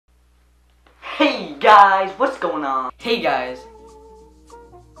Hey guys, what's going on? Hey guys.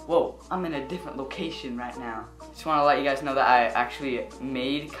 Whoa, I'm in a different location right now. Just want to let you guys know that I actually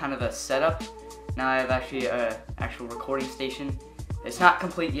made kind of a setup. Now I have actually an actual recording station. It's not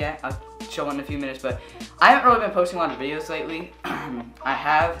complete yet. I'll show it in a few minutes, but I haven't really been posting a lot of videos lately. I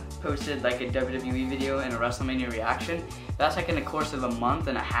have posted like a WWE video and a WrestleMania reaction. That's like in the course of a month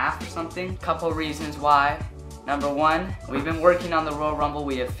and a half or something. Couple reasons why. Number one, we've been working on the Royal Rumble.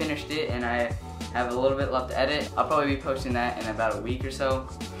 We have finished it and I have a little bit left to edit. I'll probably be posting that in about a week or so.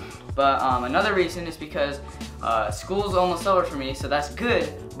 But another reason is because school's almost over for me, so that's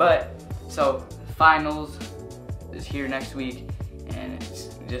good. But, so finals is here next week and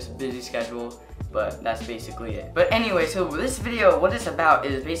it's just a busy schedule, but that's basically it. But anyway, so this video, what it's about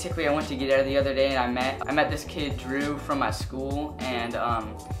is basically I went to Get Out the other day and I met this kid, Drew, from my school, and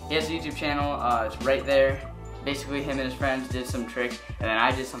he has a YouTube channel, it's right there. Basically him and his friends did some trick and then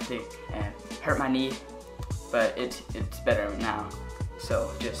I did something and hurt my knee, but it's better now.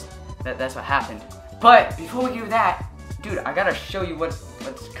 So just that's what happened. But before we do that, dude, I gotta show you what's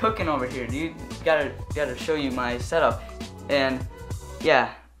cooking over here, dude. Gotta show you my setup. And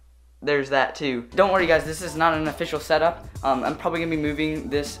yeah, there's that too. Don't worry guys, this is not an official setup. I'm probably gonna be moving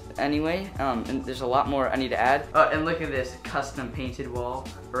this anyway, and there's a lot more I need to add. And look at this custom painted wall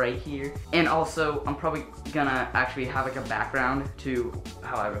right here. And also, I'm probably gonna actually have like a background to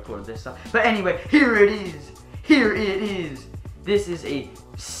how I record this stuff. But anyway, here it is. Here it is. This is a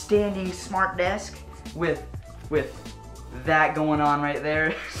standing smart desk with that going on right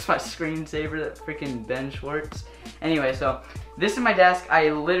there. It's my screensaver, that freaking Ben Schwartz. Anyway, so this is my desk.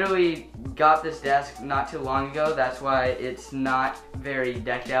 I literally got this desk not too long ago. That's why it's not very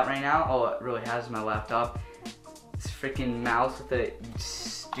decked out right now. All it really has is my laptop. This freaking mouse with a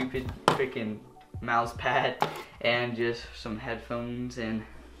stupid freaking mouse pad and just some headphones and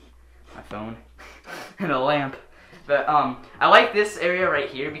my phone and a lamp. But I like this area right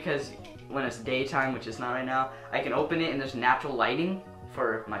here because when it's daytime, which is not right now, I can open it and there's natural lighting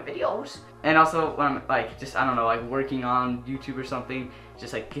for my videos. And also when I'm like just, I don't know, like working on YouTube or something,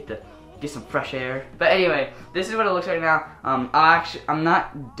 just like get some fresh air. But anyway, this is what it looks like now. I'm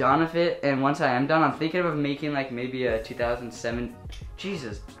not done with it, and once I am done, I'm thinking of making like maybe a 2007,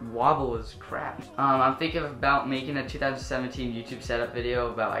 Jesus, wobble is crap. I'm thinking about making a 2017 YouTube setup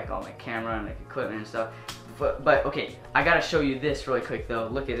video about like all my camera and like equipment and stuff. But okay, I gotta show you this really quick though.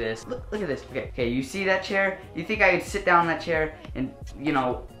 Look at this. Look at this. Okay, you see that chair? You think I could sit down in that chair and, you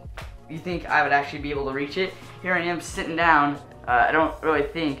know, you think I would actually be able to reach it? Here I am sitting down. I don't really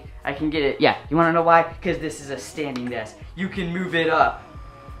think I can get it. Yeah, you wanna know why? Because this is a standing desk. You can move it up.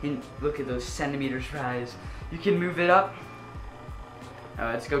 And look at those centimeters rise. You can move it up.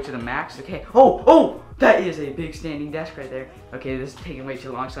 Let's go to the max. Okay. Oh! That is a big standing desk right there. Okay, this is taking way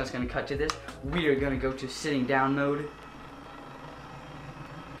too long, so I'm just gonna cut to this. We are gonna go to sitting down mode.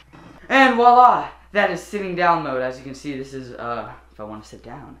 And voila! That is sitting down mode. As you can see, this is if I want to sit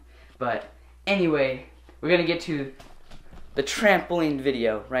down. But anyway, we're gonna get to the trampoline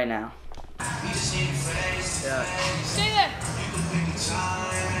video right now. Yeah. Stay there.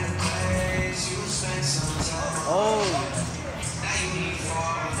 Oh.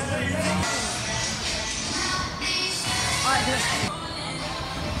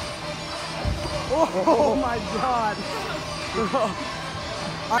 Oh my god!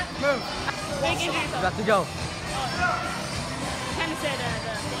 Alright, move! Make injury yourself. About to go. Kind of said the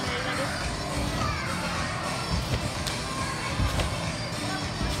thing is under.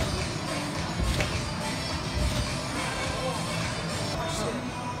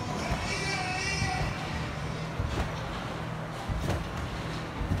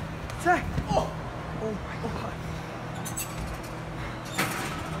 Zach! Oh! Oh my god.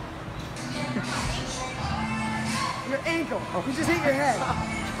 Your ankle. Oh. You just hit your head.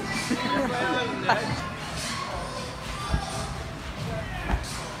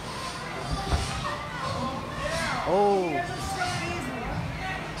 Oh.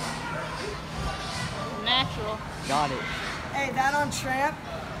 Natural. Got it. Hey, that on tramp?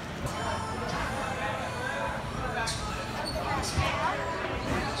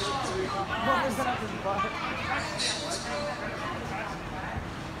 What was that up his butt?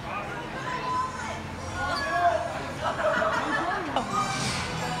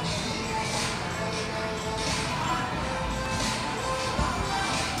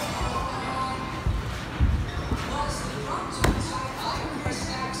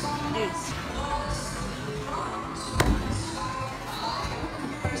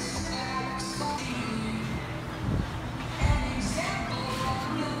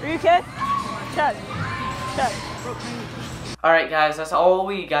 Are you okay? Cut. Alright guys, that's all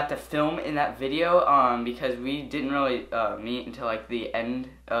we got to film in that video, because we didn't really meet until like the end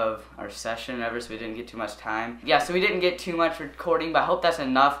of our session ever, so we didn't get too much time. Yeah, so we didn't get too much recording, but I hope that's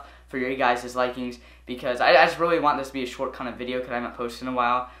enough for your guys' likings, because I just really want this to be a short kind of video, because I haven't posted in a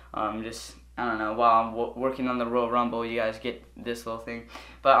while. Just, I don't know, while I'm working on the Royal Rumble, you guys get this little thing.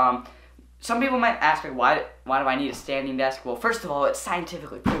 But some people might ask, like, why do I need a standing desk? Well, first of all, it's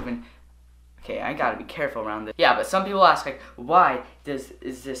scientifically proven. Okay, I gotta be careful around this. Yeah, but some people ask, like, why is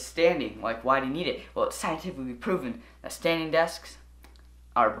this standing? Like, why do you need it? Well, it's scientifically proven that standing desks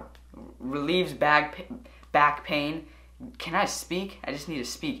relieves back pain. Can I speak? I just need to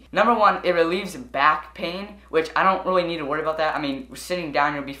speak. Number one, it relieves back pain, which I don't really need to worry about that. I mean, sitting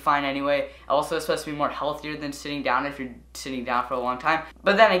down, you'll be fine anyway. Also, it's supposed to be more healthier than sitting down if you're sitting down for a long time.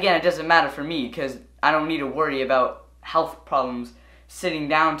 But then again, it doesn't matter for me, because I don't need to worry about health problems sitting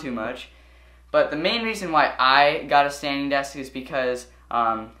down too much. But the main reason why I got a standing desk is because,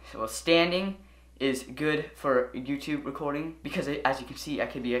 well, standing is good for YouTube recording, because as you can see, I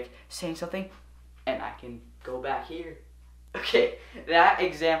could be like saying something and I can go back here. Okay, that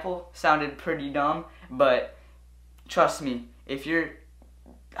example sounded pretty dumb, but trust me, if you're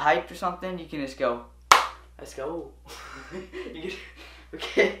hyped or something, you can just go, let's go.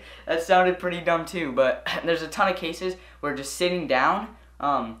 Okay, that sounded pretty dumb too, but there's a ton of cases where just sitting down,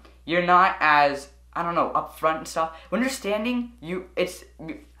 you're not as, I don't know, up front and stuff. When you're standing, I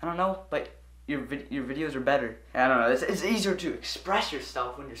don't know, but your videos are better. I don't know, it's easier to express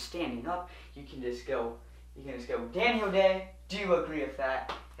yourself when you're standing up. You can just go, Danny O'Day, do you agree with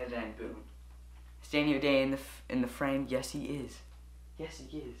that? And then boom. Is Danny O'Day in the frame? Yes, he is. Yes,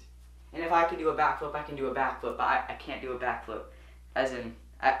 he is. And if I can do a backflip, I can do a backflip, but I can't do a backflip. As in,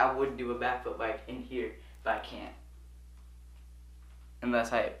 I would do a backflip like in here, but I can't.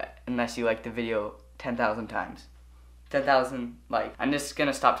 Unless you like the video 10,000 times. 10,000 likes. I'm just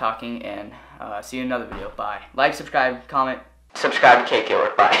gonna stop talking and see you in another video. Bye. Like, subscribe, comment. Subscribe to Cake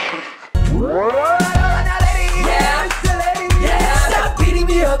Killer. Bye. Stop beating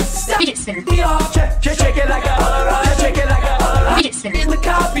me up. Fidget spinner. We all check it like a Polaroid. Check it like a Polaroid. Fidget spinner. In the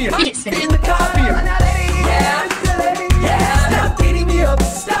copier. Fidget spinner. In the copier. Yeah. Stop beating me up.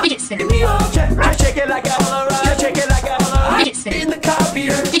 Stop. Fidget spinner. We all check it like a Polaroid.